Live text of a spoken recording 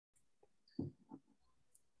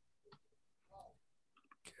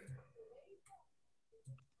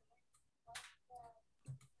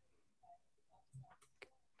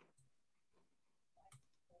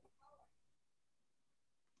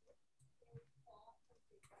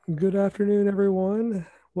Good afternoon, everyone.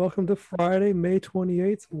 Welcome to Friday, May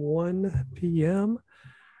 28th, 1 p.m.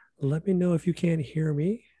 Let me know if you can't hear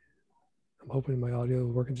me. I'm hoping my audio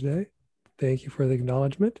is working today. Thank you for the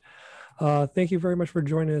acknowledgement. Thank you very much for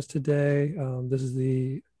joining us today. This is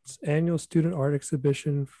the annual student art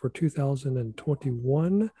exhibition for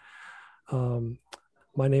 2021. Um,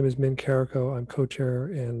 my name is Min Carrico. I'm co-chair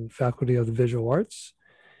and faculty of the visual arts.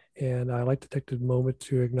 And I'd like to take the moment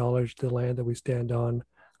to acknowledge the land that we stand on.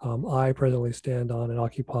 I presently stand on and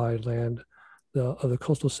occupy land of the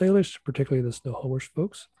coastal Salish, particularly the Snohomish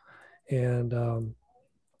folks. And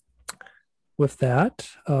with that,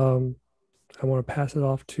 I want to pass it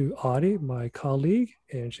off to Audie, my colleague,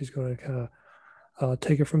 and she's going to kind of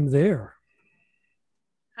take it from there.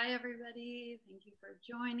 Hi, everybody. Thank you for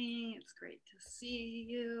joining. It's great to see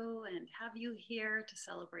you and have you here to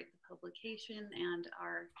celebrate the publication and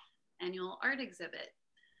our annual art exhibit.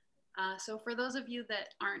 So for those of you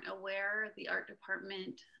that aren't aware, the art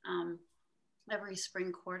department, every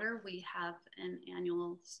spring quarter, we have an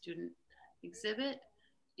annual student exhibit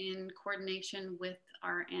in coordination with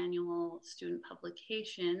our annual student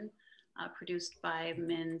publication produced by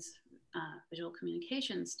Min's visual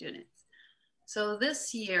communication students. So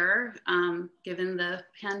this year, given the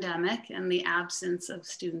pandemic and the absence of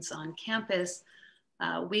students on campus,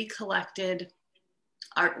 we collected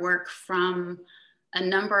artwork from a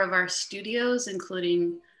number of our studios,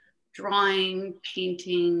 including drawing,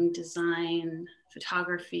 painting, design,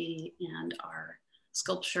 photography, and our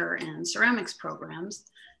sculpture and ceramics programs.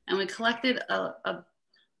 And we collected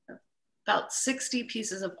about 60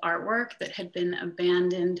 pieces of artwork that had been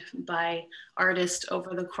abandoned by artists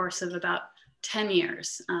over the course of about 10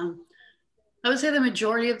 years. I would say the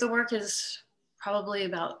majority of the work is probably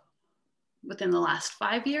about within the last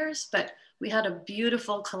 5 years, but we had a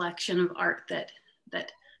beautiful collection of art that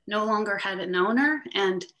no longer had an owner,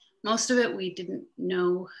 and most of it we didn't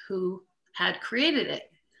know who had created it.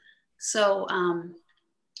 So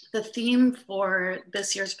the theme for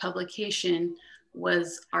this year's publication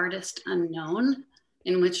was Artist Unknown,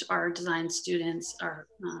 in which our design students, our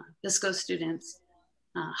VSCO students,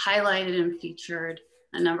 highlighted and featured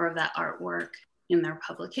a number of that artwork in their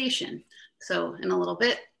publication. So in a little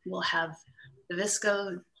bit, we'll have the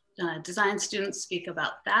VSCO design students speak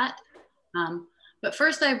about that. But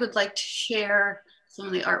first I would like to share some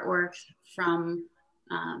of the artwork from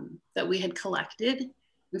that we had collected,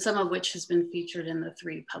 and some of which has been featured in the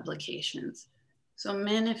 3 publications. So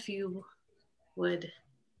Min, if you would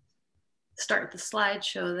start the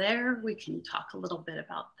slideshow there, we can talk a little bit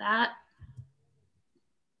about that.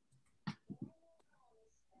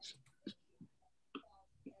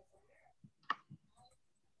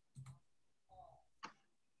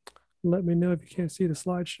 Let me know if you can't see the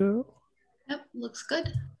slideshow. Yep, looks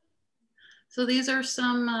good. So these are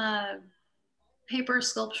some paper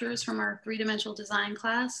sculptures from our 3-dimensional design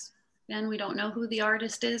class. Again, we don't know who the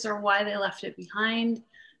artist is or why they left it behind.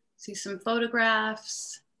 See some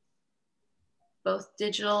photographs, both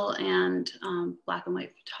digital and black and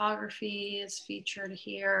white photography is featured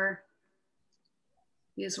here.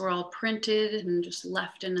 These were all printed and just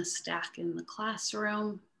left in a stack in the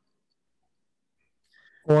classroom.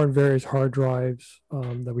 Or on various hard drives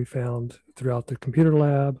that we found throughout the computer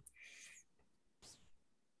lab.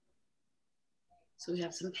 So we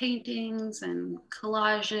have some paintings and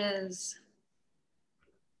collages.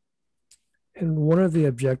 And one of the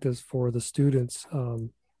objectives for the students,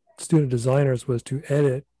 student designers, was to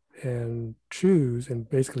edit and choose and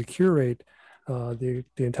basically curate the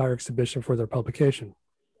entire exhibition for their publication.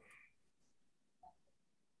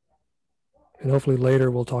 And hopefully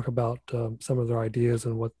later we'll talk about some of their ideas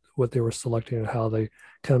and what they were selecting and how they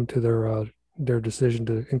come to their decision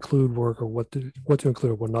to include work, or what to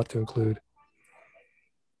include or what not to include.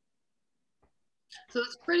 So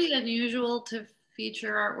it's pretty unusual to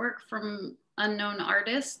feature artwork from unknown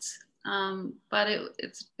artists, but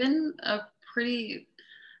it's been a pretty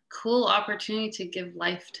cool opportunity to give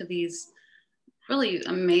life to these really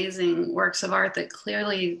amazing works of art that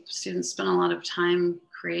clearly students spend a lot of time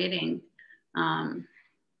creating, and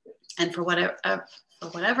for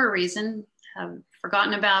whatever reason have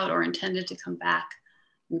forgotten about or intended to come back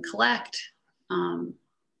and collect. So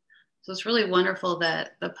it's really wonderful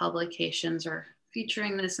that the publications are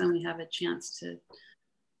featuring this and we have a chance to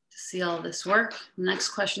see all this work. The next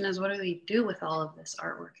question is, what do we do with all of this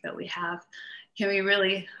artwork that we have? It can be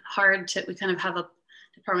really hard to, we kind of have a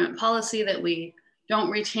department policy that we don't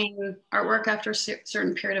retain artwork after a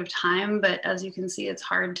certain period of time, but as you can see, it's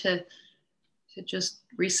hard to just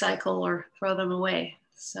recycle or throw them away.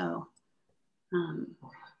 So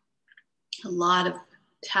a lot of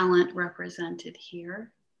talent represented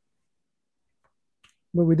here.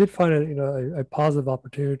 But we did find a positive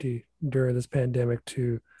opportunity during this pandemic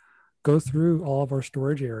to go through all of our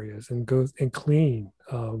storage areas and go and clean.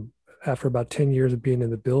 After about 10 years of being in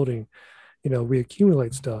the building, we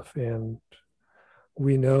accumulate stuff, and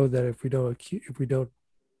we know that if we don't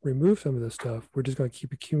remove some of this stuff, we're just going to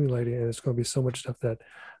keep accumulating, and it's going to be so much stuff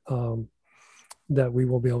um, that we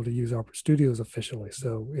won't be able to use our studios efficiently.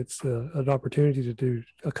 So it's an opportunity to do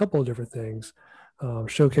a couple of different things: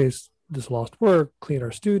 showcase this lost work, clean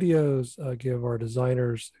our studios, give our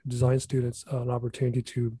design students an opportunity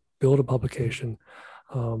to build a publication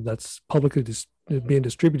that's publicly being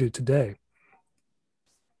distributed today.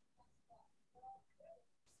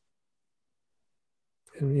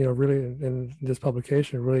 And really, in this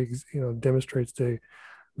publication, really demonstrates the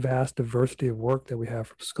vast diversity of work that we have,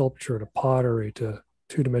 from sculpture to pottery to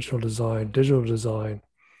two-dimensional design, digital design.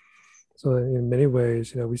 So in many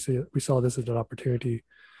ways, we saw this as an opportunity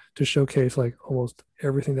to showcase like almost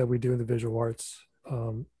everything that we do in the visual arts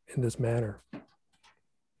in this manner.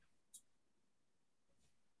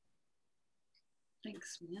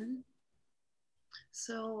 Thanks, Min.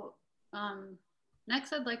 So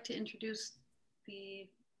next I'd like to introduce the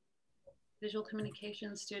visual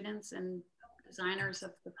communication students and designers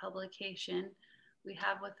of the publication. We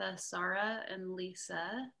have with us Sarah and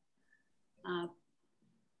Lisa,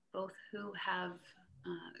 both who have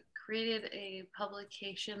created a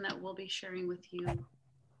publication that we'll be sharing with you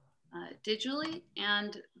digitally,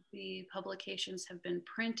 and the publications have been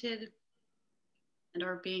printed and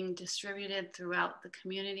are being distributed throughout the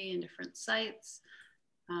community in different sites.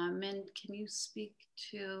 Min, can you speak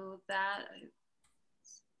to that? It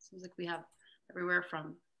seems like we have everywhere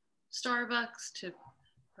from Starbucks to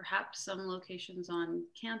perhaps some locations on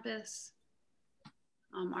campus.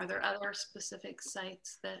 Are there other specific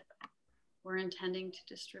sites that we're intending to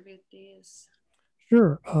distribute these?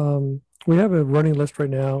 Sure. We have a running list right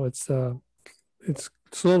now. It's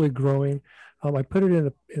slowly growing. I put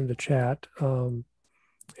it in the chat,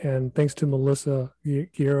 and thanks to Melissa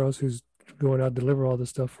Guerreros, who's going out to deliver all this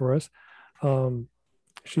stuff for us.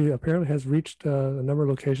 She apparently has reached a number of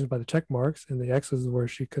locations by the check marks, and the X's where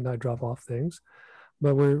she could not drop off things.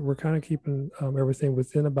 But we're kind of keeping everything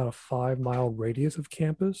within about a 5-mile radius of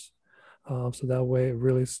campus. So that way it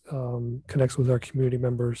really connects with our community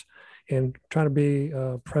members, and trying to be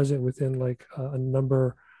present within like a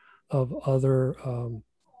number of other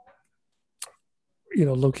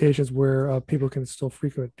locations where people can still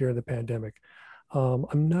frequent during the pandemic.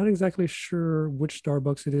 I'm not exactly sure which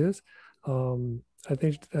Starbucks it is. I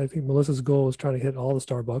think Melissa's goal is trying to hit all the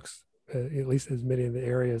Starbucks, at least as many in the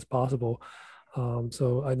area as possible.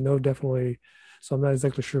 So I know definitely. So I'm not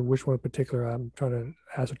exactly sure which one in particular. I'm trying to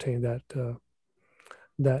ascertain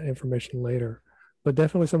that information later. But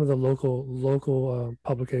definitely some of the local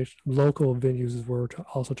publication, local venues is where we're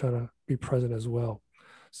also trying to be present as well.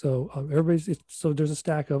 So so there's a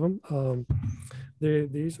stack of them.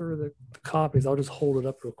 These are the copies. I'll just hold it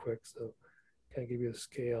up real quick so kind of give you a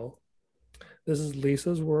scale. This is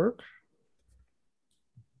Lisa's work.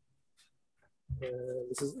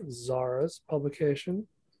 This is Zara's publication.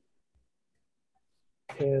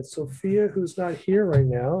 And Sophia, who's not here right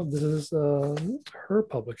now, this is her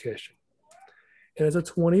publication. And it's a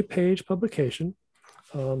 20-page publication.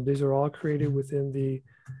 These are all created within the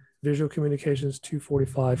Visual Communications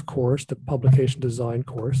 245 course, the publication design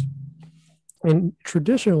course. And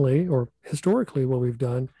traditionally, or historically, what we've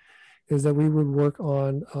done is that we would work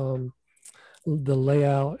on the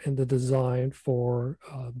layout and the design for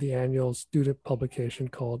the annual student publication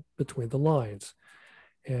called Between the Lines.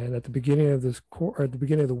 And at the beginning of at the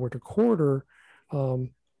beginning of the winter quarter,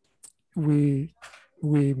 we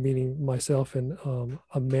meaning myself and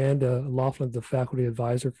Amanda Laughlin, the faculty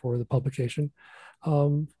advisor for the publication,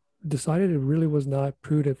 decided it really was not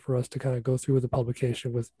prudent for us to kind of go through with the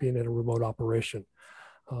publication with being in a remote operation,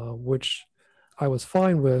 which I was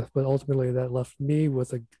fine with, but ultimately that left me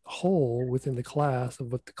with a hole within the class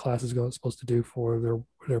of what the class is supposed to do for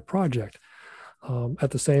their project. At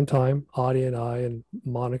the same time, Adi and I and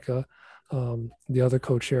Monica, the other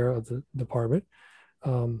co-chair of the department,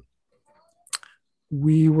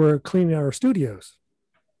 we were cleaning out our studios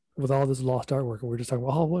with all this lost artwork. And we're just talking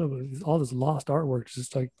about, all this lost artwork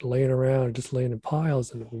just like laying around, just laying in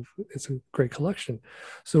piles. And it's a great collection.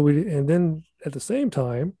 And then at the same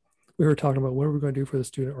time, we were talking about what are we going to do for the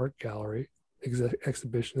student art gallery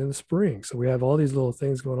exhibition in the spring. So we have all these little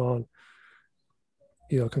things going on,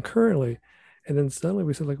 concurrently. And then suddenly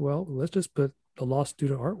we said, like, well, let's just put the lost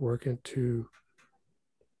student artwork into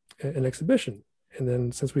an exhibition. And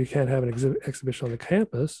then since we can't have an exhibition on the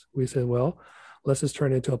campus, we said, well, let's just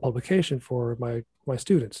turn it into a publication for my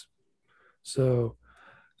students. So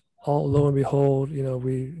all lo and behold,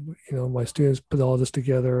 my students put all this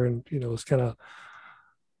together, and it's kind of,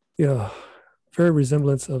 very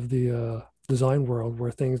resemblance of the design world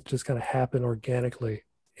where things just kind of happen organically.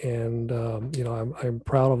 And I'm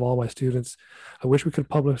proud of all my students. I wish we could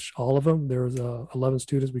publish all of them. There was 11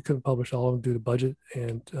 students. We couldn't publish all of them due to budget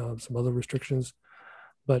and some other restrictions.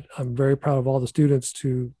 But I'm very proud of all the students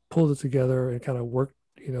to pull this together and kind of work,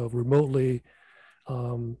 remotely.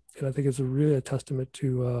 And I think it's really a testament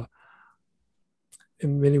to,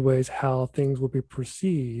 in many ways, how things will be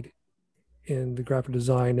perceived in the graphic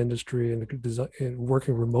design industry and the design and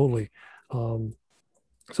working remotely. So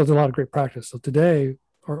it's a lot of great practice. So today,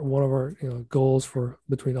 one of our goals for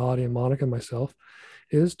between Audie and Monica and myself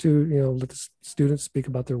is to let the students speak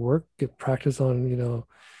about their work, get practice on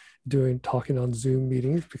talking on Zoom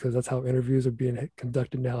meetings, because that's how interviews are being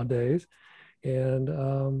conducted nowadays. And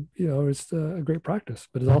it's a great practice,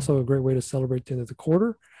 but it's also a great way to celebrate the end of the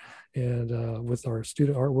quarter, and with our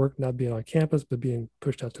student artwork not being on campus but being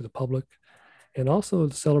pushed out to the public, and also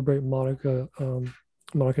to celebrate Monica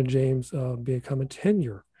James becoming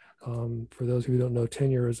tenure. For those who don't know,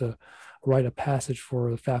 tenure is a rite of passage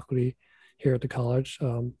for the faculty here at the college.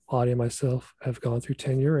 Audie and myself have gone through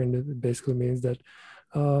tenure, and it basically means that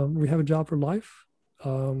we have a job for life.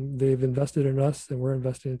 They've invested in us, and we're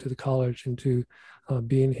invested into the college, into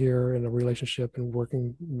being here in a relationship and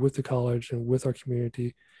working with the college and with our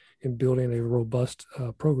community in building a robust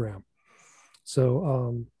program.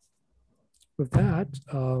 So with that,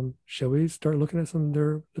 shall we start looking at some of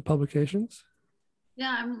the publications?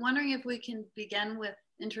 Yeah, I'm wondering if we can begin with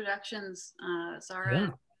introductions. Zara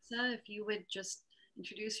and Lisa, if you would just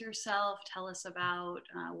introduce yourself, tell us about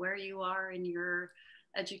where you are in your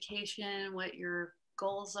education, what your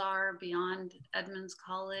goals are beyond Edmonds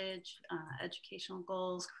College, educational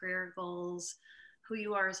goals, career goals, who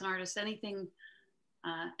you are as an artist, anything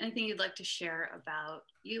you'd like to share about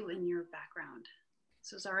you and your background.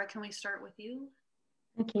 So Zara, can we start with you?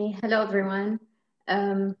 Okay, hello everyone.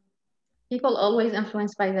 People always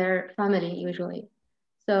influenced by their family usually.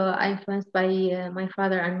 So I'm influenced by my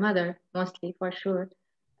father and mother mostly, for sure.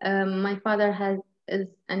 My father is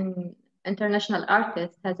an international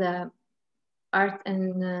artist, has a art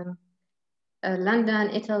in London,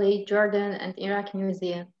 Italy, Jordan, and Iraq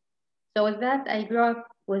museum. So with that, I grew up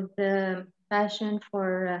with the passion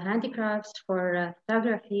for handicrafts, for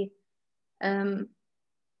photography.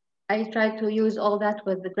 I tried to use all that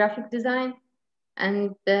with the graphic design,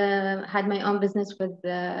 and had my own business with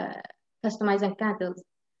customizing candles.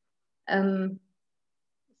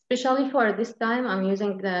 Especially for this time, I'm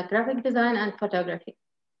using the graphic design and photography.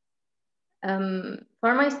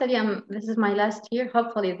 For my study, this is my last year.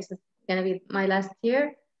 Hopefully, this is going to be my last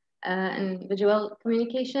year in visual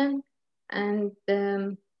communication. And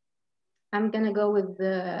I'm going to go with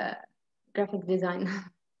the graphic design.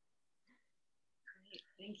 Great,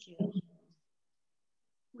 thank you.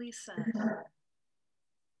 Lisa.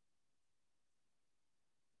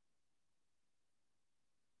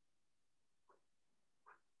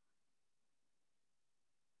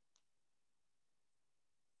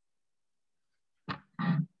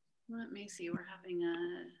 Let me see, we're having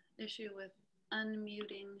an issue with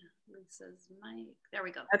unmuting Lisa's mic. There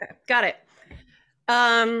we go. Okay, got it.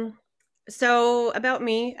 So about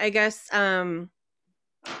me, I guess a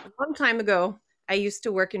long time ago, I used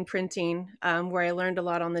to work in printing, where I learned a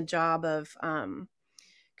lot on the job of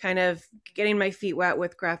kind of getting my feet wet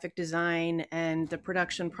with graphic design and the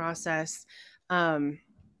production process, and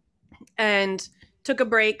took a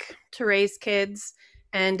break to raise kids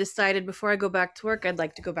and decided before I go back to work, I'd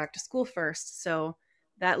like to go back to school first. So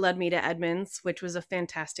that led me to Edmonds, which was a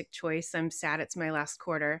fantastic choice. I'm sad it's my last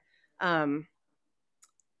quarter. That's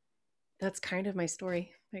kind of my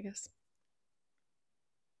story, I guess.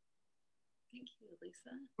 Thank you,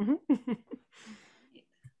 Lisa. Mm-hmm.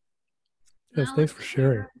 Yes, thanks for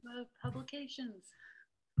sharing. Publications.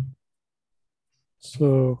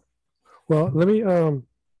 So, well, let me, how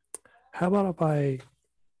about if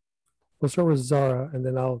we'll start with Zara, and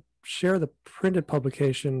then I'll share the printed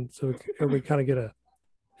publication so everybody kind of get a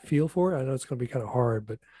feel for it. I know it's going to be kind of hard,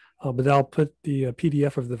 but I'll put the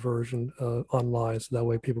PDF of the version online, so that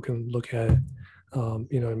way people can look at it,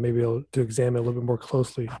 and maybe able to examine it a little bit more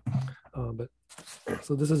closely. But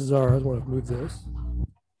so this is Zara. I just want to move this.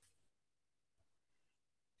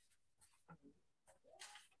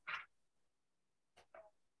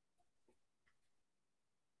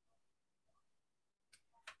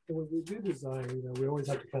 When we do design, we always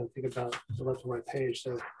have to kind of think about the left and right page.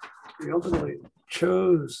 So we ultimately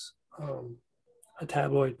chose a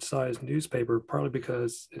tabloid-sized newspaper, partly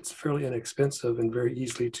because it's fairly inexpensive and very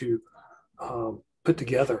easily to put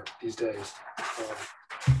together these days.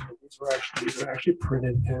 These are actually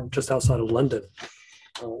printed in just outside of London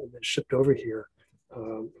and then shipped over here.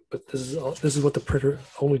 But this is what the printer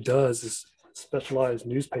only does is specialized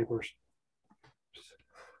newspapers.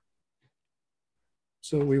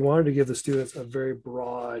 So we wanted to give the students a very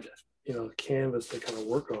broad, canvas to kind of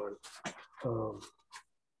work on.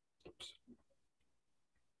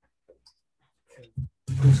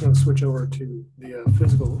 I'm just going to switch over to the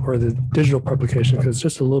physical or the digital publication because it's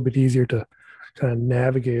just a little bit easier to kind of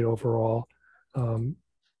navigate overall.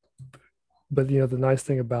 But the nice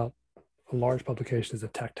thing about a large publication is a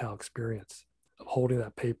tactile experience of holding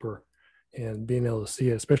that paper and being able to see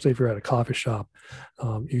it, especially if you're at a coffee shop.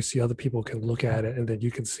 You see other people can look at it and then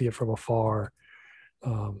you can see it from afar.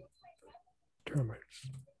 And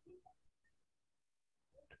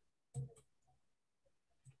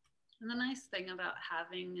the nice thing about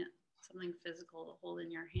having something physical to hold in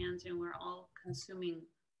your hands, we're all consuming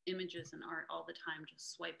images and art all the time,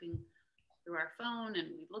 just swiping through our phone, and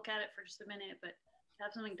we look at it for just a minute, but to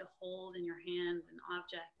have something to hold in your hand, an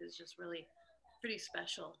object, is just really pretty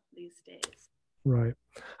special these days. Right.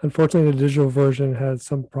 Unfortunately, the digital version has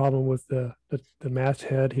some problem with the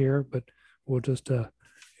masthead here, but we'll just you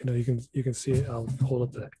can see it. I'll hold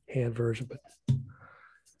up the hand version,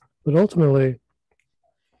 but ultimately,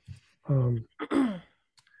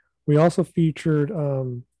 we also featured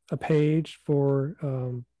a page for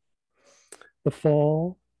the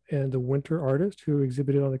fall and the winter artist who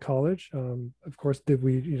exhibited on the college. Of course, did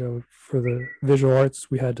we, for the visual arts,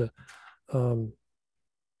 we had to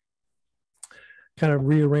kind of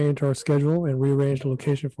rearrange our schedule and rearrange the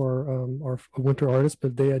location for our winter artists,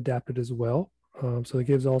 but they adapted as well. So it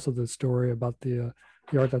gives also the story about the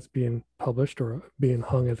art that's being published or being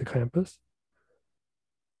hung at the campus.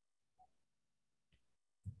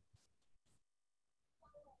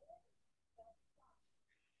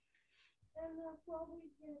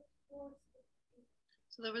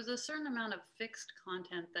 So there was a certain amount of fixed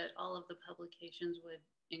content that all of the publications would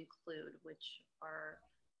include, which are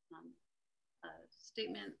a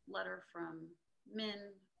statement letter from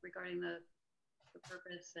Min regarding the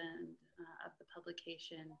purpose and of the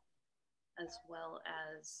publication, as well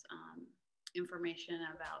as information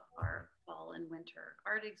about our fall and winter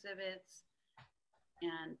art exhibits.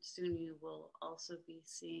 And soon you will also be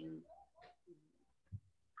seeing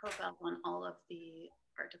profiles on all of the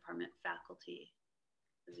art department faculty.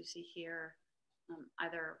 As you see here,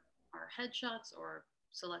 either our headshots or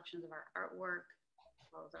selections of our artwork, as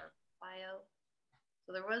well as our bio.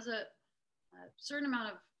 So there was a certain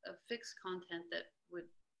amount of fixed content that would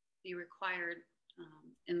be required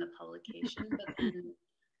in the publication, but then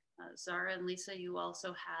Zara and Lisa, you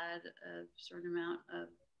also had a certain amount of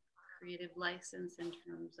creative license in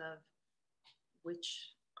terms of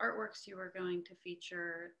which artworks you were going to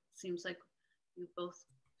feature. Seems like you both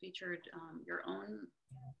featured your own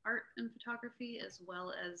art and photography, as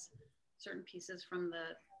well as certain pieces from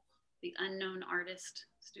the unknown artist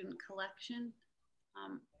student collection.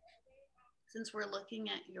 Since we're looking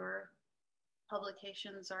at your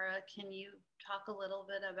publication, Zara, can you talk a little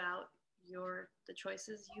bit about the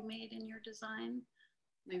choices you made in your design?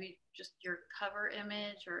 Maybe just your cover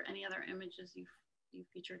image or any other images you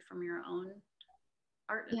featured from your own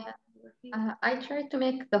art and photography? I tried to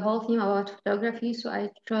make the whole theme about photography, so I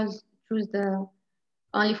choose the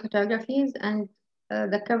only photographies, and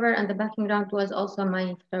the cover and the background was also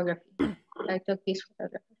my photography. I took these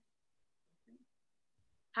photographs.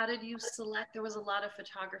 How did you select? There was a lot of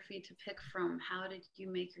photography to pick from. How did you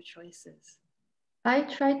make your choices? I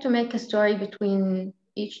tried to make a story between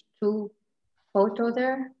each two photo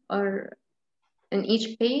there, or in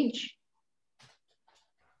each page.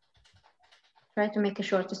 Try to make a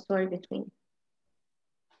short story between.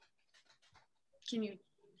 Can you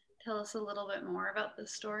tell us a little bit more about the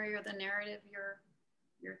story or the narrative you're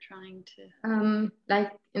trying to?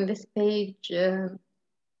 Like in this page,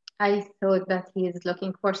 I thought that he is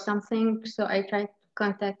looking for something, so I tried to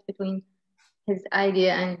contact between his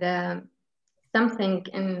idea and something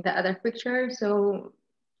in the other picture. So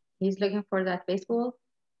he's looking for that baseball.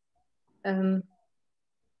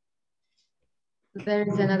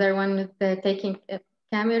 There's another one with taking a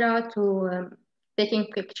camera to taking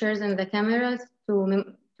pictures in the cameras to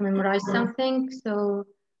memorize something. So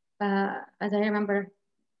as I remember,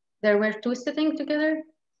 there were two sitting together,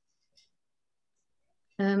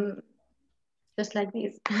 just like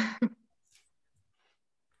these.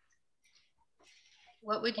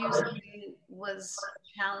 What would you say was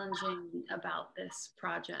challenging about this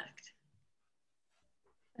project?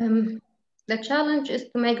 The challenge is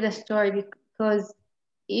to make the story because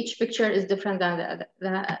each picture is different than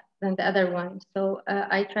than the other one. So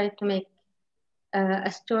I tried to make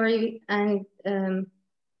a story and to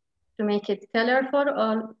make it colorful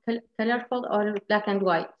or black and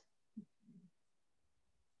white.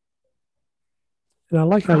 And I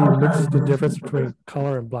like how you mix the difference between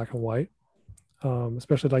color and black and white,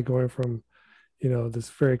 especially like going from, this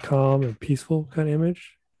very calm and peaceful kind of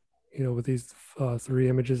image, with these three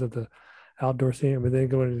images of the outdoor scene, but then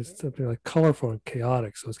going into something like colorful and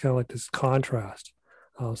chaotic. So it's kind of like this contrast.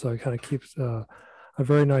 So it kind of keeps a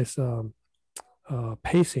very nice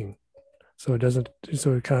pacing. So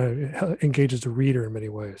it kind of engages the reader in many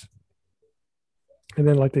ways. And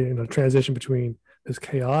then like the transition between this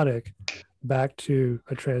chaotic back to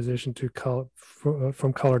a transition to color,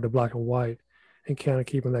 from color to black and white, and kind of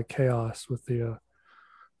keeping that chaos with the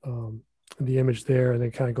image there, and then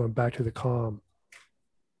kind of going back to the calm.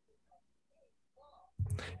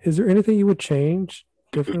 Is there anything you would change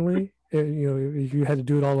differently? If you had to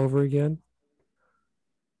do it all over again?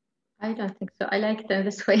 I don't think so. I like it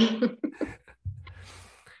this way.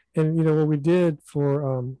 And what we did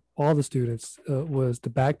for all the students was the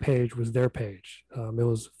back page was their page. It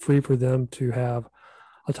was free for them to have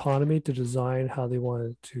autonomy to design how they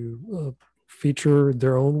wanted to feature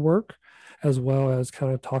their own work, as well as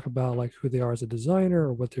kind of talk about like who they are as a designer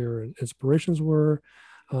or what their inspirations were.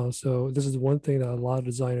 So this is one thing that a lot of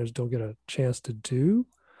designers don't get a chance to do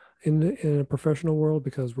in a professional world,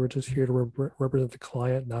 because we're just here to represent the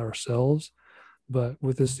client, not ourselves. But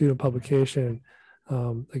with this student publication,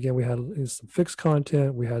 again, we had some fixed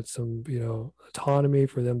content. We had some, autonomy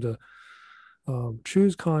for them to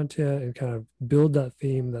choose content and kind of build that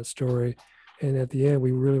theme, that story. And at the end,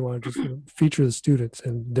 we really want to just feature the students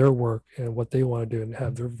and their work and what they want to do and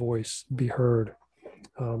have their voice be heard.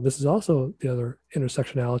 This is also the other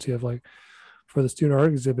intersectionality of like for the student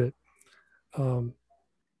art exhibit.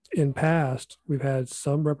 In past, we've had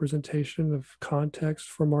some representation of context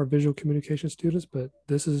from our visual communication students, but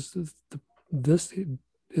this is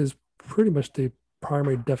pretty much the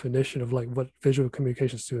primary definition of like what visual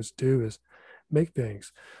communication students do is make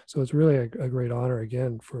things. So it's really a great honor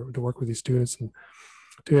again to work with these students and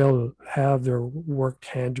to be able to have their work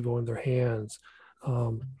tangible in their hands,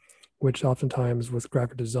 which oftentimes with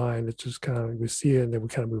graphic design, it's just kind of, we see it and then we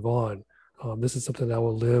kind of move on. This is something that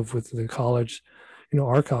will live with the college,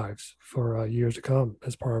 archives for years to come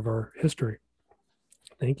as part of our history.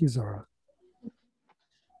 Thank you, Zara.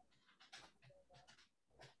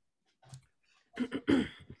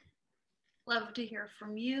 Love to hear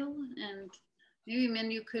from you, and maybe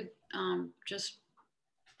Min, you could just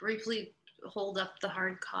briefly hold up the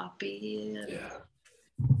hard copy.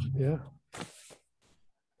 Yeah.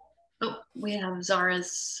 Oh, we have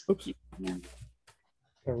Zara's. Oops. Yeah.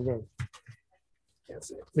 There we go. Can't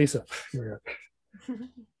see it. Lisa. Here we go.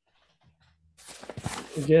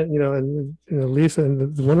 Again, and Lisa,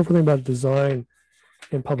 and the wonderful thing about design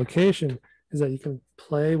and publication is that you can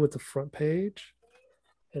play with the front page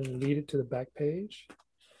and lead it to the back page.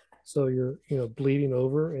 So you're, bleeding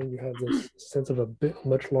over and you have this sense of a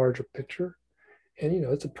much larger picture. And,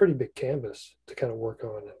 it's a pretty big canvas to kind of work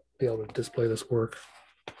on and be able to display this work.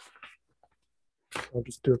 I'll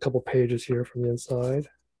just do a couple pages here from the inside.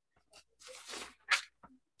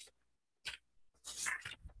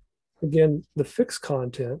 Again, the fixed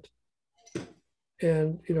content.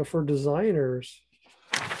 And, for designers,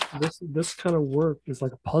 this kind of work is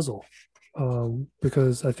like a puzzle,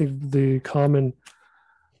 because I think the common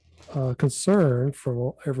concern from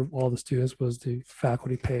all the students was the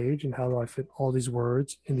faculty page and how do I fit all these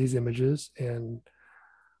words in these images and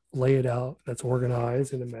lay it out that's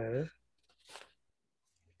organized in a manner.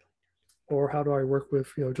 Or how do I work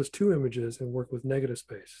with just two images and work with negative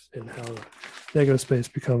space, and how negative space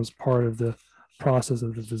becomes part of the process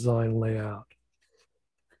of the design layout.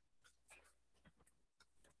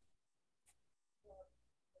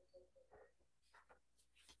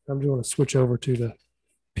 I'm just going to switch over to the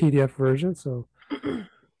PDF version. So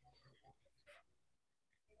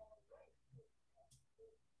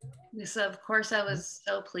Lisa, of course, I was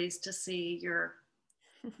so pleased to see your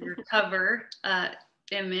cover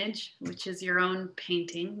image, which is your own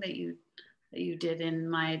painting that you did in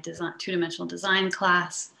my two-dimensional design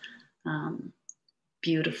class.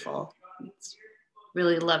 Beautiful. It's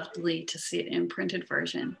really lovely to see it in printed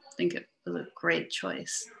version. I think it was a great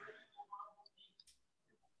choice.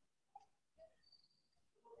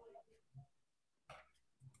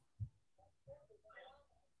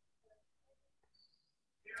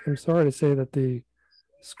 I'm sorry to say that the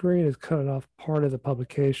screen is cutting off part of the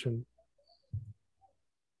publication.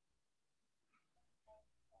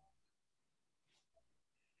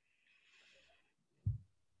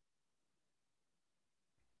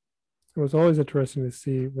 It was always interesting to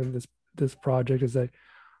see when this project is that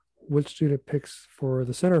which student picks for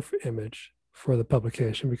the center image for the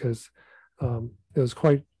publication, because it was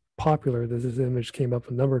quite popular that this image came up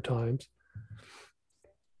a number of times.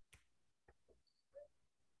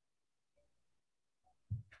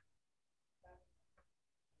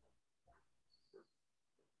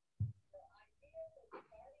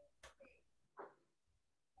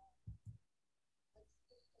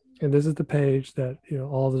 And this is the page that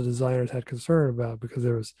all the designers had concern about, because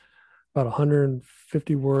there was about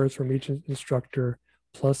 150 words from each instructor,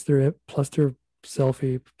 plus their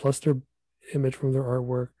selfie, plus their image from their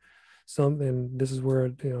artwork. And this is where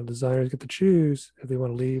designers get to choose if they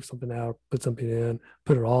want to leave something out, put something in,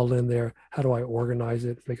 put it all in there. How do I organize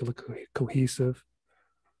it, make it look cohesive?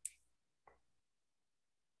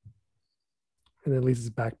 And then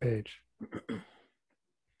Lisa's back page.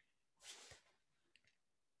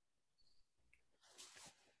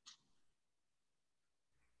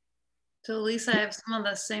 So Lisa, I have some of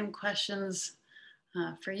the same questions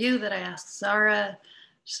for you that I asked Zara,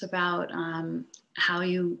 just about how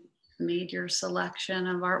you made your selection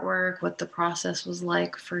of artwork, what the process was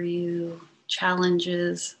like for you,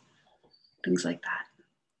 challenges, things like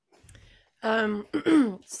that.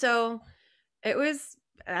 So it was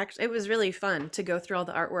really fun to go through all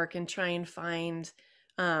the artwork and try and find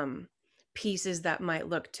pieces that might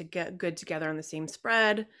look to get good together on the same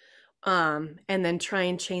spread, and then try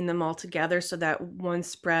and chain them all together so that one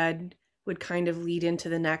spread would kind of lead into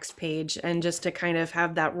the next page, and just to kind of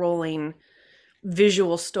have that rolling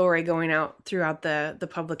visual story going out throughout the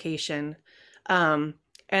publication. And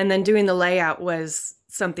then doing the layout was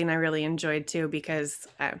something I really enjoyed too, because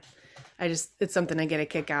it's something I get a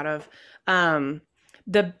kick out of.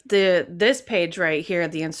 This page right here,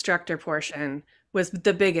 the instructor portion, was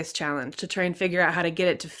the biggest challenge, to try and figure out how to get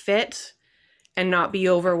it to fit and not be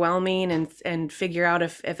overwhelming, and figure out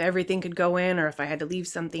if everything could go in or if I had to leave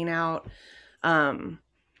something out.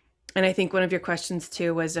 And I think one of your questions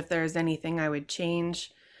too was if there's anything I would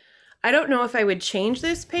change. I don't know if I would change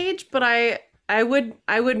this page, but I would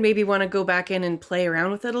maybe want to go back in and play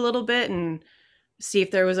around with it a little bit and see if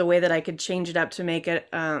there was a way that I could change it up to make it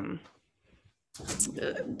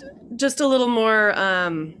just a little more,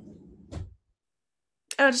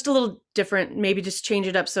 just a little different. Maybe just change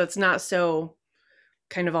it up so it's not so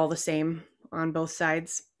kind of all the same on both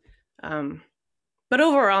sides. But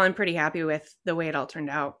overall, I'm pretty happy with the way it all turned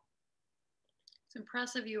out. It's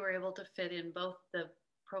impressive you were able to fit in both the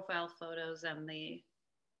profile photos and the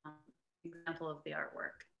example of the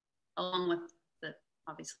artwork, along with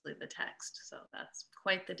obviously the text. So that's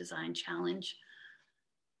quite the design challenge.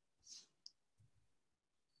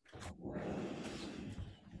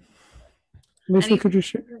 Lisa, could you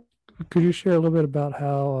share a little bit about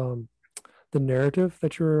how the narrative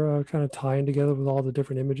that you're kind of tying together with all the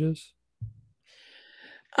different images?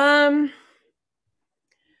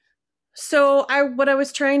 So what I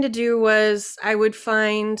was trying to do was, I would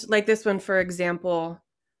find, like this one, for example,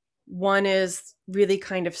 one is really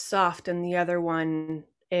kind of soft and the other one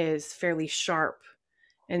is fairly sharp.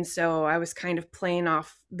 And so I was kind of playing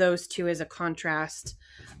off those two as a contrast.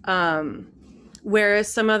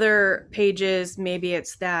 Whereas some other pages, maybe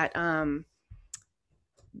it's that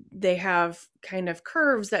they have kind of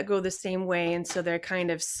curves that go the same way. And so they're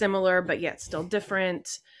kind of similar, but yet still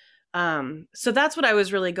different. So that's what I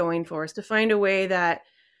was really going for, is to find a way that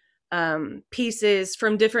pieces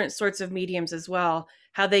from different sorts of mediums as well,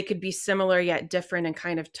 how they could be similar yet different, and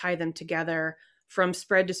kind of tie them together from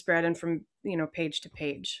spread to spread and from page to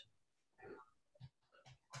page.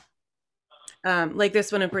 Like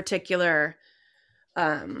this one in particular,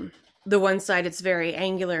 the one side it's very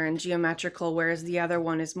angular and geometrical, whereas the other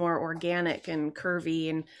one is more organic and curvy,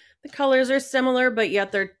 and the colors are similar, but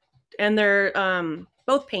yet they're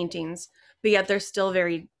both paintings, but yet they're still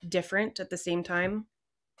very different at the same time.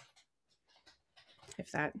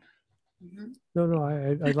 If that. No,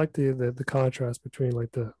 I like the contrast between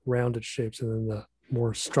like the rounded shapes and then the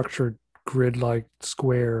more structured grid-like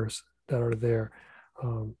squares that are there.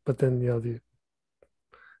 But then the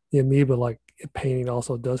amoeba like painting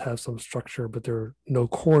also does have some structure, but there are no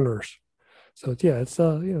corners. So yeah, it's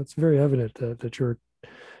it's very evident that you're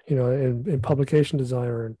in publication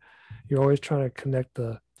designer, and you're always trying to connect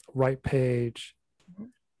the right page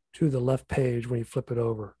to the left page when you flip it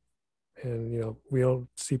over. And we don't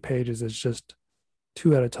see pages as just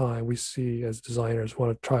two at a time. We see, as designers,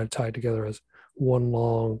 want to try to tie it together as one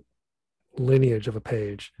long lineage of a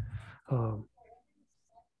page.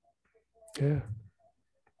 Yeah.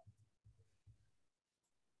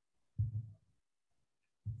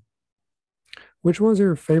 Which one's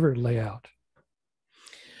your favorite layout?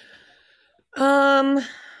 Um,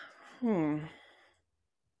 hmm.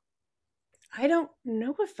 I don't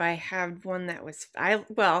know if I had one that was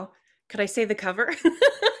well, could I say the cover?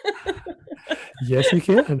 Yes, you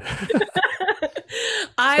can.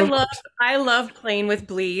 I Of love course. I love playing with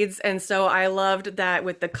bleeds, and so I loved that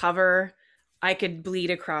with the cover I could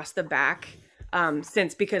bleed across the back.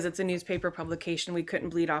 Since because it's a newspaper publication, we couldn't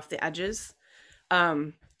bleed off the edges.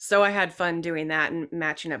 So I had fun doing that and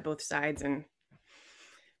matching up both sides and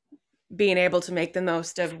being able to make the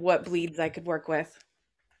most of what bleeds I could work with.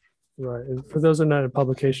 Right. And for those who are not in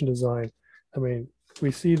publication design, I mean,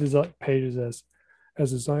 we see design pages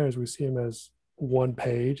as designers, we see them as one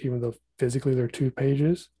page, even though physically they're two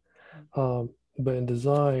pages. But in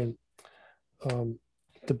design, um,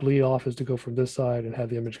 to bleed off is to go from this side and have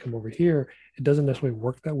the image come over here. It doesn't necessarily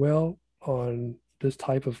work that well on this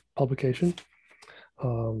type of publication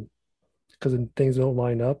because things don't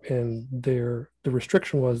line up. And the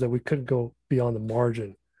restriction was that we couldn't go beyond the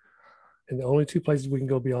margin. And the only two places we can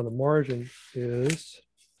go beyond the margin is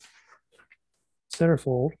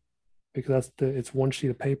centerfold, because it's one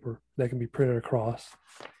sheet of paper that can be printed across,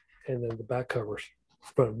 and then the back covers,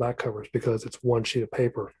 front and back covers, because it's one sheet of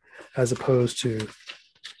paper, as opposed to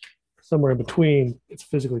somewhere in between, it's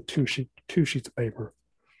physically two sheets of paper.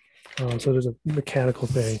 So there's a mechanical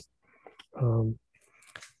thing. Um,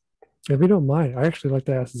 if you don't mind, I actually like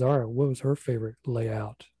to ask Zara what was her favorite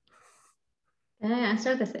layout. Can I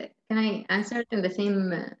answer this? Can I answer it in the same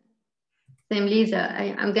Lisa?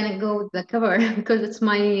 I'm gonna go with the cover because it's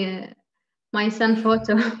my son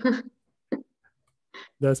photo.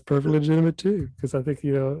 That's perfectly legitimate too, because I think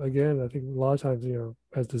again, I think a lot of times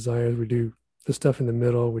as designers we do the stuff in the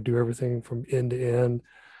middle, we do everything from end to end,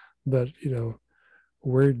 but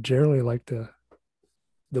we're generally like the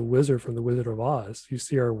wizard from the Wizard of Oz. You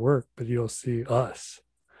see our work, but you don't see us.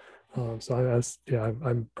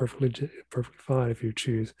 I'm perfectly fine if you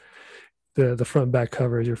choose the front and back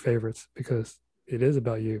cover as your favorites, because it is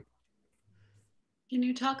about you. Can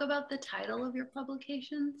you talk about the title of your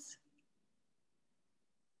publications?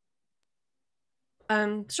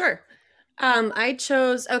 Sure. I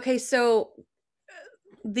chose okay, so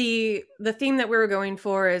the theme that we were going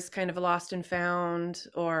for is kind of a lost and found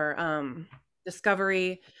or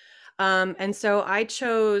discovery. And so I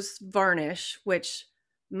chose varnish, which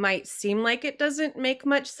might seem like it doesn't make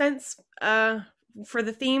much sense for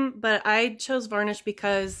the theme, but I chose varnish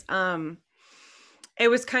because it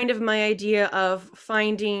was kind of my idea of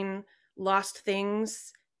finding lost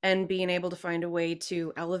things and being able to find a way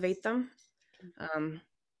to elevate them, um,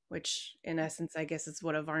 which in essence, I guess is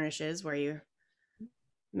what a varnish is, where you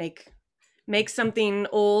make something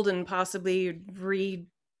old and possibly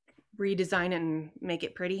redesign it and make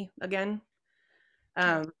it pretty again.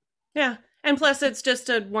 Yeah, and plus it's just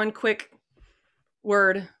a one quick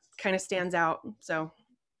word kind of stands out. So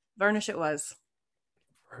varnish it was.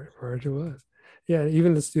 Right, it was. Yeah,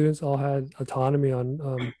 even the students all had autonomy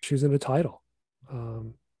on choosing a title.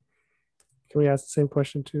 Um, can we ask the same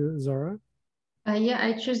question to Zara? Yeah,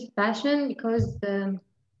 I choose passion because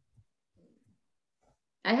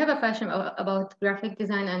I have a passion about graphic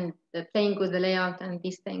design and playing with the layout and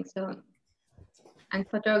these things. So and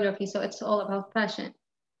photography. So it's all about passion.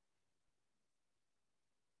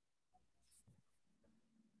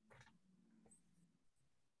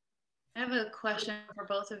 I have a question for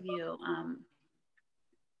both of you.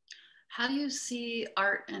 How do you see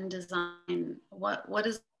art and design? What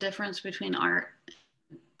is the difference between art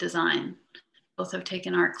and design? Both have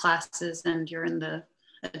taken art classes and you're in a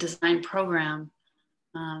design program.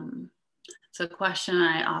 It's a question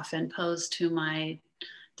I often pose to my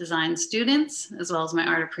design students as well as my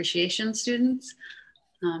art appreciation students.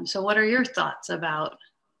 So what are your thoughts about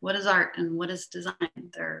what is art and what is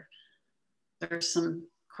design? There's some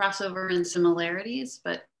crossover and similarities,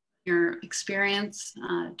 but your experience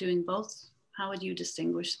doing both, how would you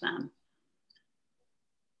distinguish them?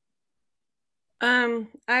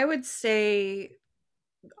 I would say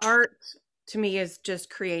art to me is just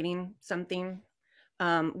creating something,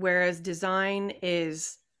 whereas design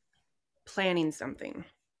is planning something.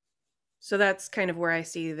 So that's kind of where I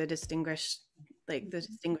see the distinguishing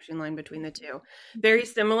line between the two. Very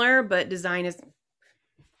similar, but design is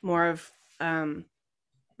more of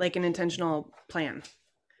like an intentional plan.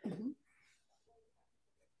 Mm-hmm.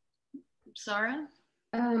 Sarah?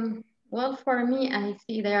 Well, for me, I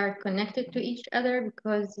see they are connected to each other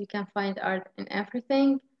because you can find art in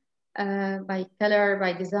everything, by color,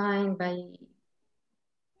 by design, by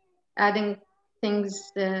adding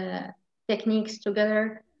things, techniques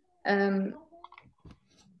together. Um,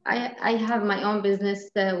 I have my own business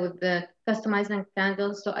with the customizing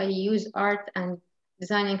candles, so I use art and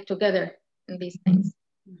designing together in these things.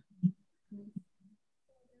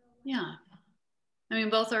 Yeah. I mean,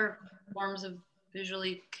 both are forms of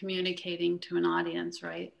visually communicating to an audience,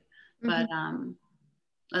 right? But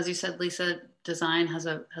as you said, Lisa, design has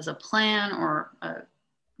a plan or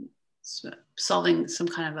solving some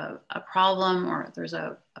kind of a problem, or there's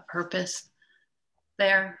a purpose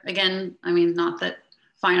there. Again, I mean, not that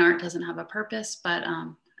fine art doesn't have a purpose, but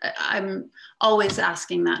I'm always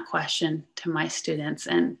asking that question to my students.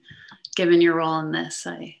 And given your role in this,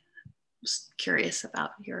 I was curious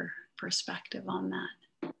about your perspective on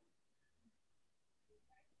that.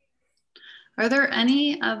 Are there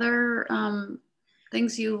any other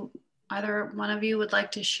things either one of you would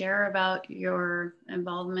like to share about your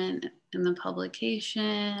involvement in the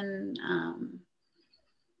publication,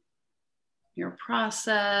 your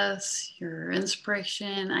process, your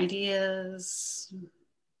inspiration, ideas?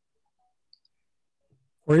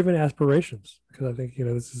 Or even aspirations, because I think,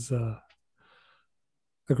 this is a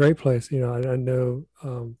great place. I know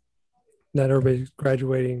not everybody's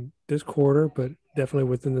graduating this quarter, but definitely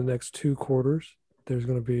within the next 2 quarters, there's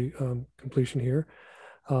going to be completion here.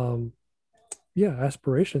 Yeah,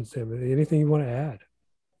 aspirations, Tim. Anything you want to add?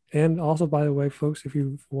 And also, by the way, folks, if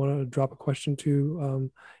you want to drop a question to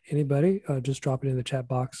anybody, just drop it in the chat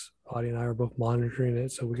box. Audie and I are both monitoring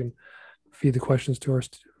it, so we can feed the questions to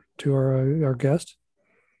our guest.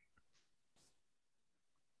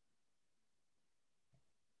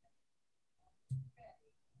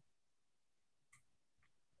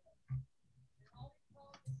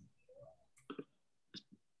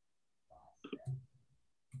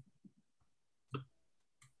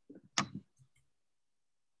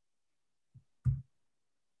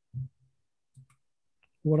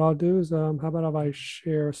 What I'll do is, how about if I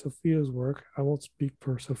share Sophia's work? I won't speak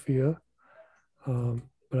for Sophia,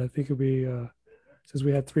 but I think it'd be, since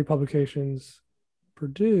we had 3 publications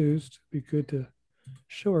produced, it'd be good to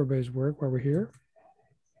show everybody's work while we're here.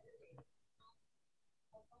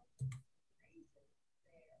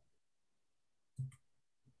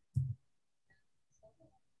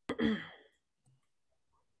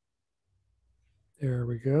 There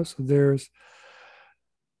we go. So there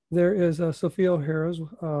is Sophia O'Hara's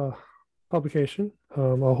publication.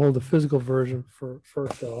 I'll hold the physical version for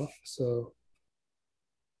first off. So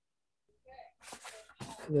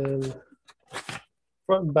then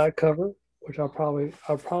front and back cover, which I'll probably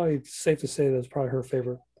safe to say that's probably her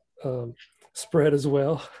favorite spread as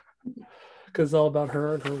well, because it's all about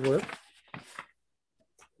her and her work.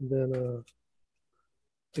 And then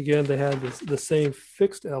again, they had the same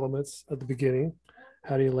fixed elements at the beginning.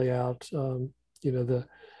 How do you lay out,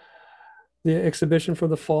 the exhibition for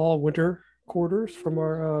the fall winter quarters from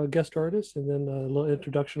our guest artists, and then a little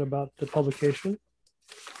introduction about the publication.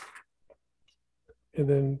 And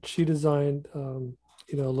then she designed, a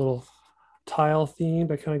little tile theme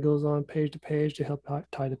that kind of goes on page to page to help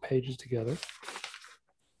tie the pages together.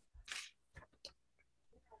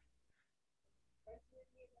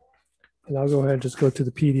 And I'll go ahead and just go to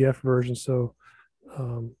the PDF version, so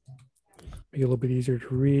make it a little bit easier to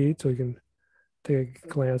read, so you can take a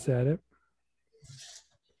glance at it.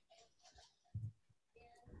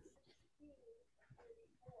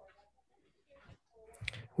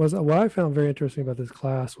 What I found very interesting about this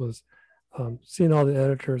class was seeing all the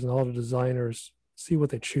editors and all the designers see what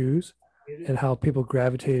they choose and how people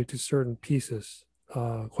gravitated to certain pieces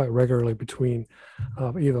quite regularly between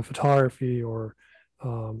either photography or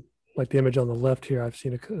like the image on the left here, I've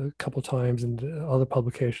seen a couple times in other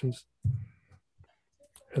publications.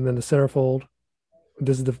 And then the centerfold,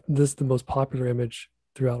 this is the most popular image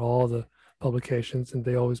throughout all the publications, and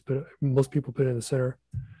most people put it in the center.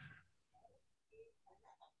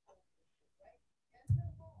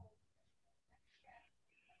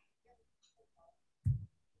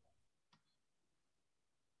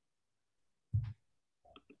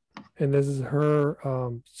 And this is her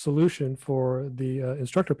solution for the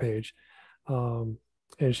instructor page. And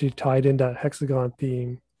she tied in that hexagon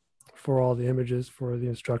theme for all the images for the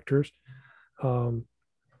instructors.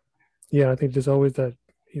 Yeah, I think there's always that,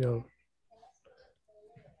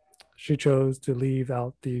 she chose to leave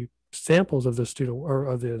out the samples of the student or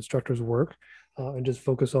of the instructor's work and just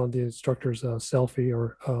focus on the instructor's selfie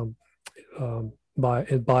or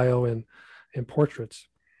bio and portraits.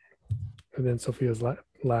 And then Sophia's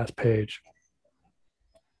last page,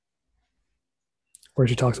 where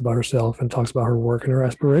she talks about herself and talks about her work and her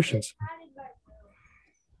aspirations.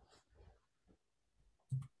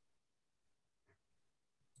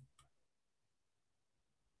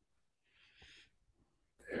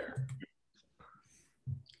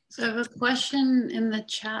 So I have a question in the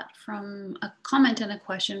chat a comment and a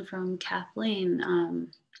question from Kathleen.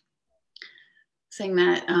 saying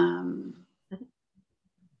that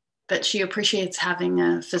that she appreciates having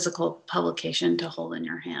a physical publication to hold in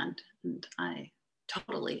your hand, and I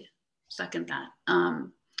totally second that.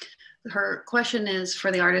 Her question is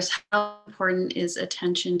for the artist: how important is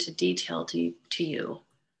attention to detail to you?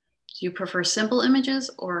 Do you prefer simple images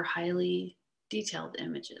or highly detailed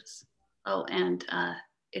images? Oh, and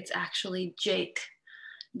it's actually Jake.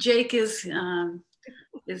 Jake is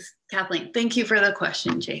Kathleen. Thank you for the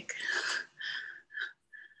question, Jake.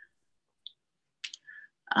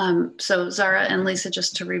 So Zara and Lisa,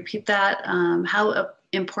 just to repeat that, how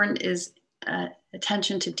important is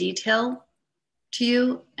attention to detail to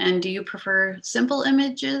you? And do you prefer simple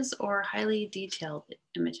images or highly detailed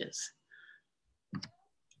images?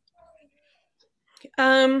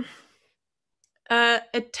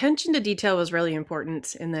 Attention to detail was really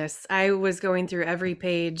important in this. I was going through every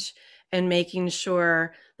page and making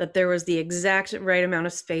sure that there was the exact right amount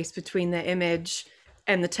of space between the image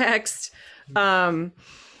and the text.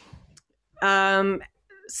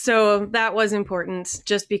 So that was important,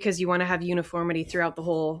 just because you want to have uniformity throughout the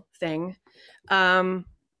whole thing. And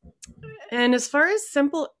as far as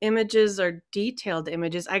simple images or detailed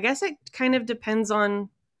images, I guess it kind of depends on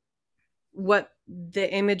what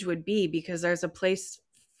the image would be, because there's a place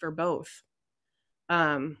for both.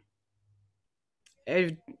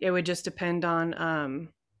 It would just depend on,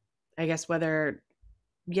 I guess, what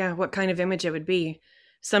kind of image it would be.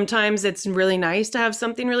 Sometimes it's really nice to have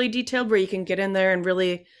something really detailed where you can get in there and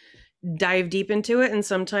really dive deep into it. And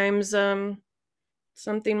sometimes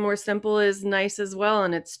something more simple is nice as well.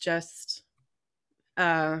 And it's just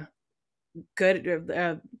good,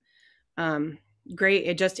 great,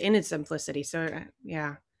 it just in its simplicity. So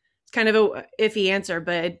yeah, it's kind of a iffy answer,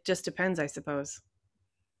 but it just depends, I suppose.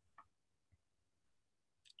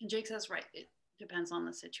 And Jake says, right, it depends on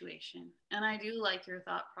the situation. And I do like your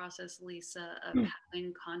thought process, Lisa, of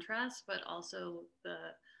having contrast, but also the,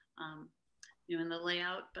 in the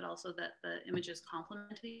layout, but also that the images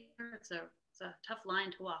complement each other. It's a tough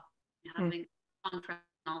line to walk, having contrast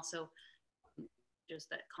and also images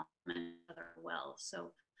that complement each other well.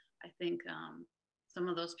 So I think some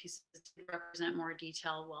of those pieces represent more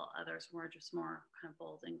detail, while others were just more kind of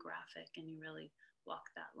bold and graphic, and you really walk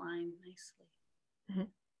that line nicely. Mm-hmm.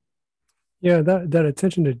 Yeah, that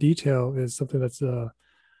attention to detail is something that's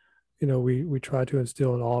we try to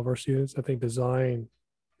instill in all of our students. I think design,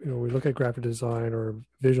 we look at graphic design or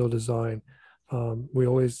visual design, we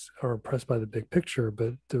always are impressed by the big picture,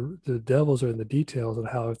 but the devils are in the details and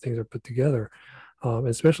how things are put together,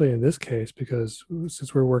 especially in this case, because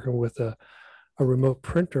since we're working with a remote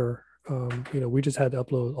printer, we just had to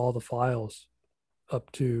upload all the files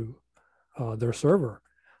up to their server,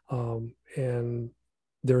 and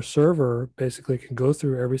their server basically can go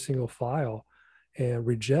through every single file and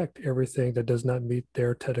reject everything that does not meet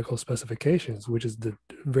their technical specifications, which is the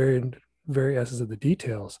very, very essence of the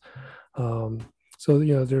details. So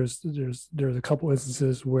there's a couple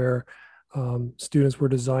instances where students were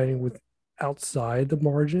designing with outside the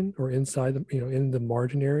margin or inside the in the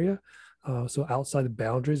margin area, so outside the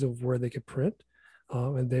boundaries of where they could print,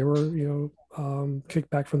 and they were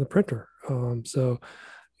kicked back from the printer. So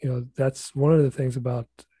that's one of the things about,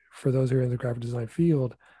 for those who are in the graphic design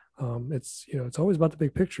field, it's always about the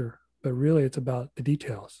big picture, but really it's about the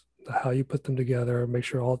details, how you put them together, make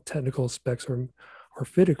sure all technical specs are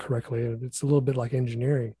fitted correctly. And it's a little bit like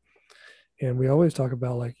engineering. And we always talk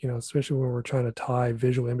about, especially when we're trying to tie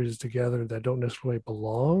visual images together that don't necessarily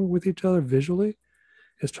belong with each other visually,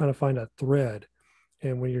 is trying to find a thread.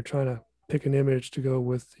 And when you're trying to pick an image to go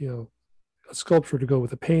with, a sculpture to go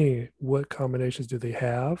with a painting, what combinations do they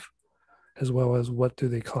have, as well as what do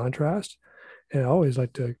they contrast? And I always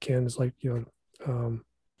like to, Ken, is like, kind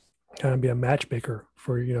of be a matchmaker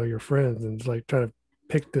for, your friends, and like trying to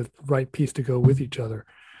pick the right piece to go with each other.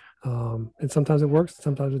 And sometimes it works,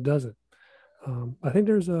 sometimes it doesn't. I think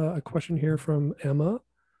there's a question here from Emma.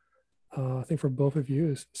 I think for both of you,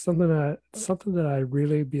 is something that I'd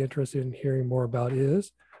really be interested in hearing more about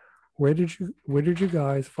is, where did you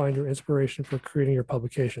guys find your inspiration for creating your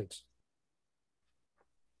publications?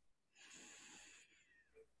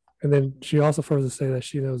 And then she also further say that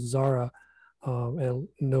she knows Zara, and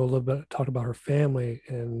know a little bit, talked about her family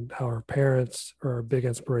and how her parents are a big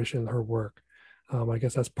inspiration in her work. I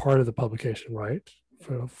guess that's part of the publication, right?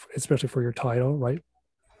 Especially for your title, right?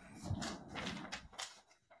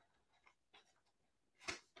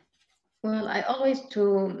 Well, I always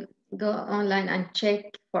to go online and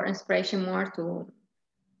check for inspiration more to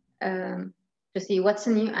see what's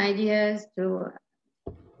the new ideas, to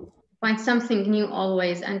find something new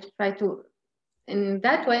always, and try to, in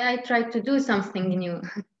that way, I try to do something new.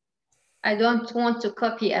 I don't want to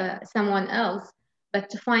copy someone else, but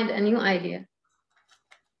to find a new idea.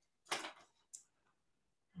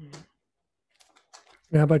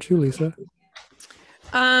 How about you, Lisa?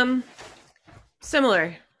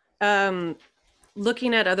 Similar.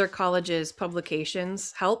 Looking at other colleges'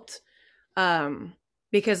 publications helped,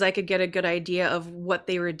 because I could get a good idea of what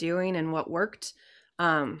they were doing and what worked,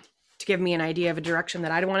 to give me an idea of a direction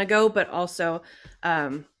that I'd want to go, but also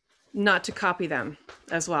not to copy them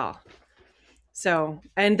as well. So,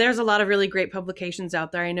 and there's a lot of really great publications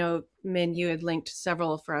out there. I know, Min, you had linked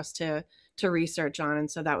several for us to research on, and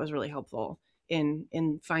so that was really helpful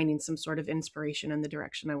in finding some sort of inspiration in the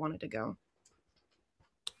direction I wanted to go.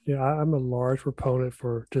 Yeah, I'm a large proponent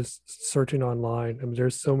for just searching online. I mean,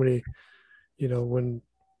 there's so many, when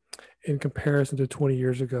in comparison to 20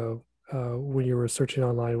 years ago, when you were searching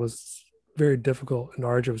online, it was very difficult and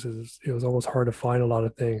arduous. It was almost hard to find a lot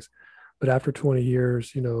of things. But after 20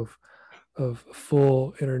 years, of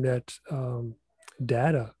full internet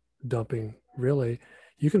data dumping, really,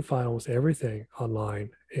 you can find almost everything online,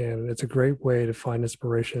 and it's a great way to find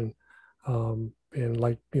inspiration. And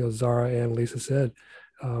like Zara and Lisa said,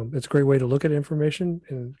 it's a great way to look at information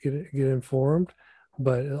and get informed.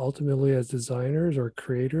 But ultimately, as designers or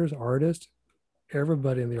creators, artists,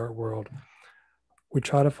 everybody in the art world, we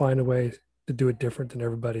try to find a way to do it different than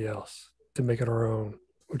everybody else, to make it our own,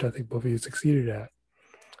 which I think both of you succeeded at.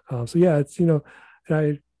 So yeah, it's and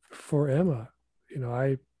for Emma,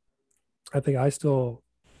 I think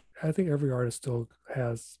every artist still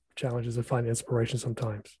has challenges to find inspiration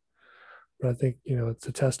sometimes, but I think it's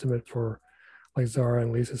a testament for, like Zara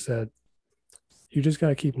and Lisa said, you just got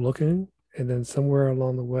to keep looking, and then somewhere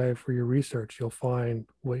along the way for your research, you'll find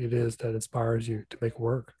what it is that inspires you to make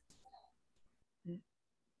work.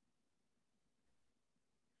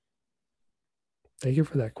 Thank you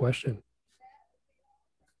for that question.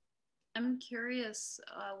 I'm curious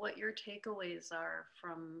what your takeaways are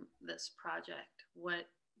from this project, what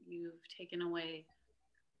you've taken away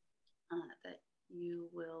that you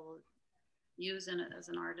will use as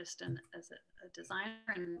an artist and as a designer,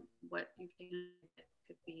 and what you've taken that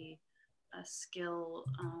could be a skill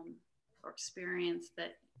or experience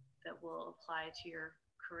that will apply to your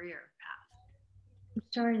career path. I'm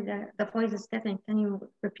sorry, the voice is getting. Can you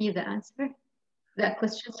repeat the answer? That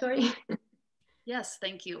question, sorry. Yes,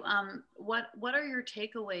 thank you. What are your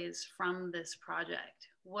takeaways from this project?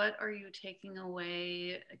 What are you taking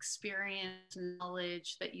away, experience,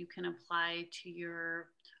 knowledge that you can apply to your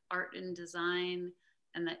art and design,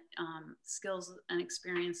 and that skills and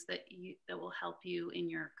experience that will help you in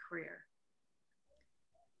your career?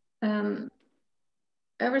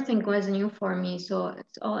 Everything was new for me, so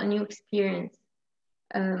it's all a new experience.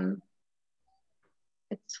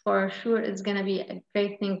 It's for sure it's gonna be a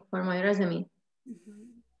great thing for my resume. Mm-hmm.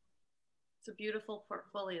 It's a beautiful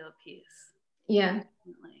portfolio piece. Yeah.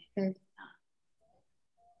 Definitely.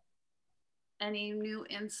 Any new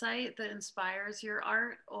insight that inspires your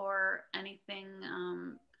art, or anything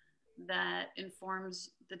that informs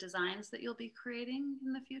the designs that you'll be creating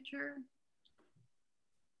in the future?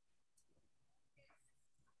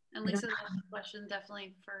 And Lisa, that's a question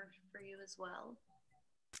definitely for you as well.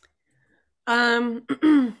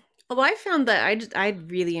 Well, I found that I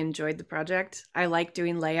really enjoyed the project. I like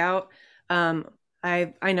doing layout. I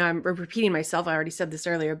know I'm repeating myself. I already said this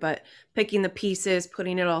earlier, but picking the pieces,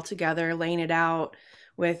 putting it all together, laying it out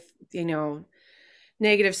with,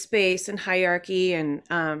 negative space and hierarchy. And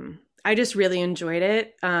I just really enjoyed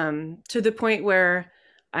it, to the point where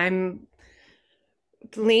I'm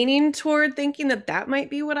leaning toward thinking that might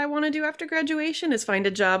be what I want to do after graduation, is find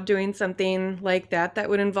a job doing something like that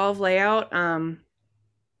would involve layout.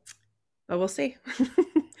 But we'll see.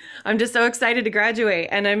 I'm just so excited to graduate,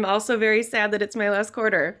 and I'm also very sad that it's my last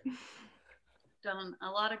quarter. Done a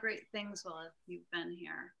lot of great things while you've been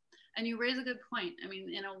here. And you raise a good point. I mean,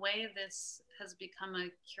 in a way, this has become a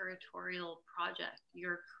curatorial project.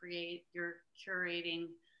 You're curating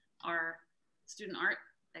our student art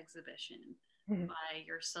exhibition by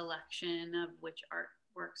your selection of which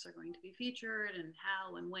artworks are going to be featured and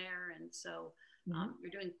how and where. And so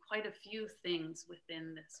you're doing quite a few things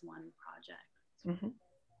within this one project. It's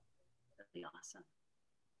really awesome.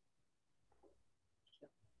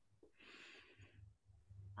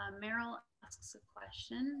 Meryl asks a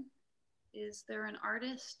question. Is there an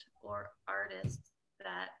artist or artists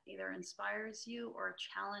that either inspires you or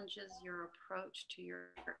challenges your approach to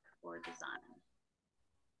your work or design?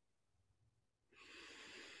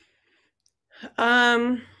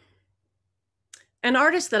 An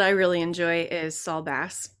artist that I really enjoy is Saul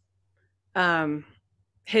Bass.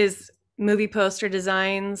 His movie poster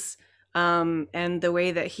designs and the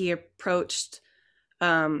way that he approached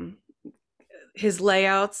um, his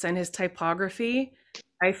layouts and his typography,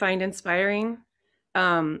 I find inspiring.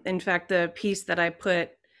 In fact, the piece that I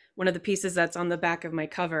put, one of the pieces that's on the back of my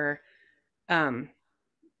cover, um,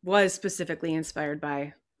 was specifically inspired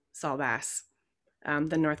by Saul Bass,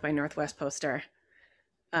 the North by Northwest poster.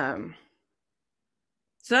 Um,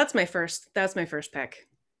 so that's my first pick.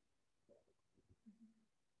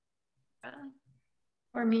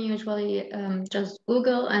 For me, usually just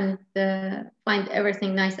Google and find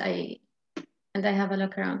everything nice. I have a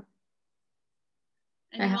look around.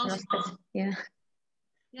 And I have also, no space. Yeah.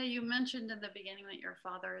 Yeah, you mentioned in the beginning that your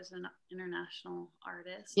father is an international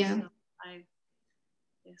artist. Yeah. So I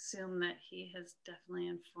assume that he has definitely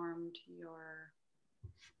informed your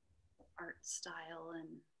art style and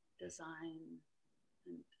design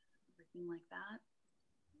and everything like that.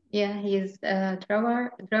 Yeah, he's a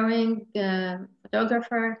drawing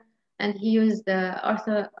photographer, and he used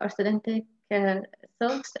orthodontic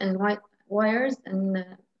silks and white wires and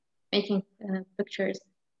making pictures.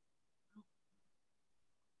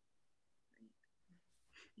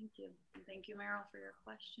 Thank you. And thank you, Meryl, for your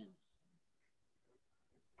question.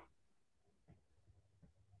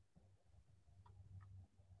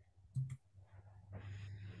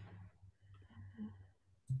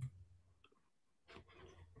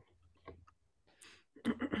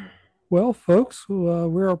 Well, folks,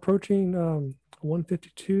 we're approaching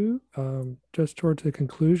 152, just towards the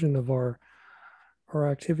conclusion of our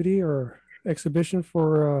activity or exhibition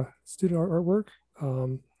for student artwork.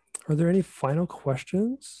 Are there any final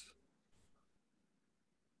questions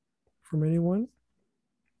from anyone?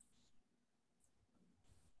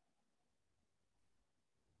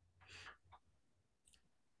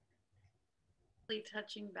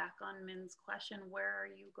 Touching back on Min's question, where are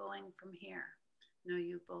you going from here? I know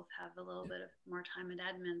you both have a little bit of more time at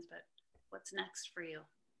Edmonds, but what's next for you?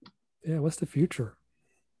 Yeah, what's the future?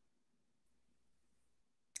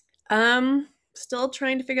 Still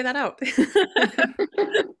trying to figure that out.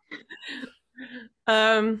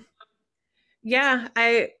 Yeah,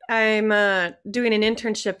 I'm doing an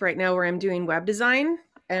internship right now where I'm doing web design,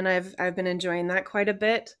 and I've been enjoying that quite a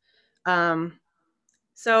bit.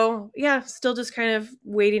 So yeah, still just kind of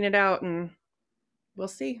waiting it out, and we'll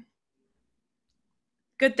see.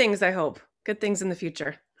 Good things, I hope. Good things in the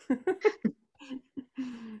future.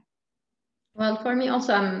 Well, for me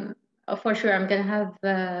also, for sure I'm gonna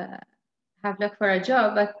have look for a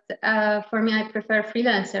job, but for me, I prefer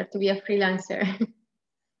freelancer to be a freelancer.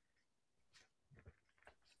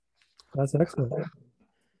 That's excellent.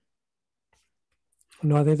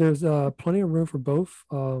 No, I think there's plenty of room for both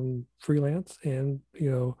freelance and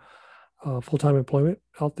full-time employment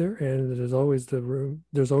out there, and there's always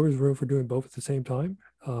room for doing both at the same time.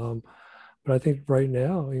 But I think right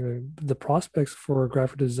now, the prospects for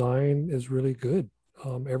graphic design is really good.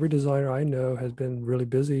 Every designer I know has been really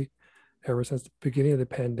busy ever since the beginning of the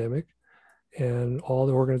pandemic, and all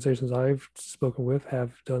the organizations I've spoken with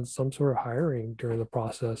have done some sort of hiring during the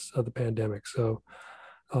process of the pandemic. So,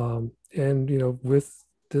 and with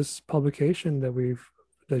this publication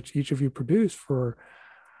that each of you produced for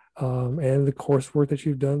and the coursework that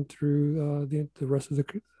you've done through the rest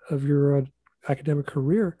of your academic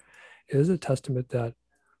career is a testament that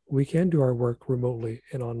we can do our work remotely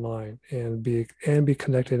and online and be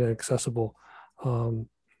connected and accessible.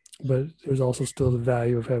 But there's also still the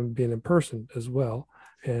value of having being in person as well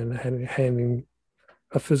and handing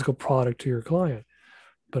a physical product to your client.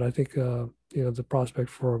 But I think the prospect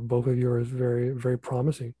for both of you is very, very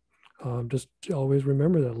promising. Just always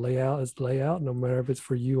remember that layout is layout, no matter if it's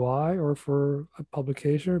for UI or for a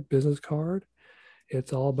publication or business card.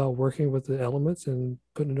 It's all about working with the elements and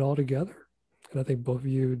putting it all together. And I think both of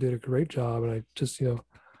you did a great job. And I just,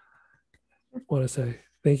 want to say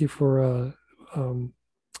thank you for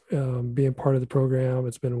being part of the program.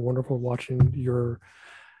 It's been wonderful watching your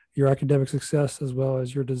academic success as well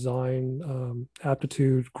as your design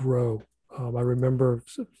aptitude grow. I remember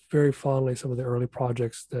very fondly some of the early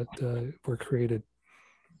projects that were created.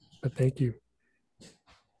 But thank you.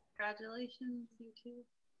 Congratulations, you too.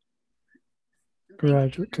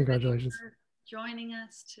 Congratulations for joining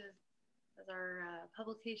us as our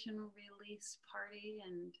publication release party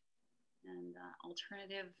and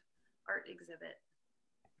alternative art exhibit.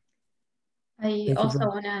 I also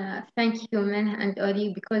want to thank you, Min and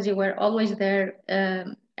Odi, because you were always there.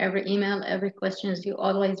 Every email, every questions, you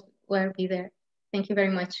always will be there. Thank you very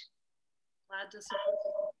much. Glad to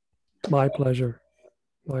support. My pleasure.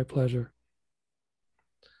 My pleasure.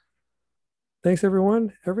 Thanks,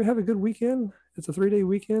 everyone. Have a good weekend. It's a 3-day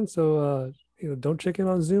weekend, so don't check in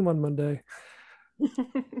on Zoom on Monday.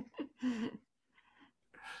 All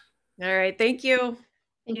right. Thank you.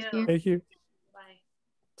 Thank Yeah. you. Thank you. Bye.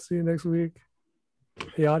 See you next week.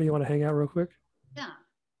 Hey, Audie, you want to hang out real quick? Yeah.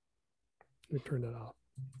 Let me turn that off.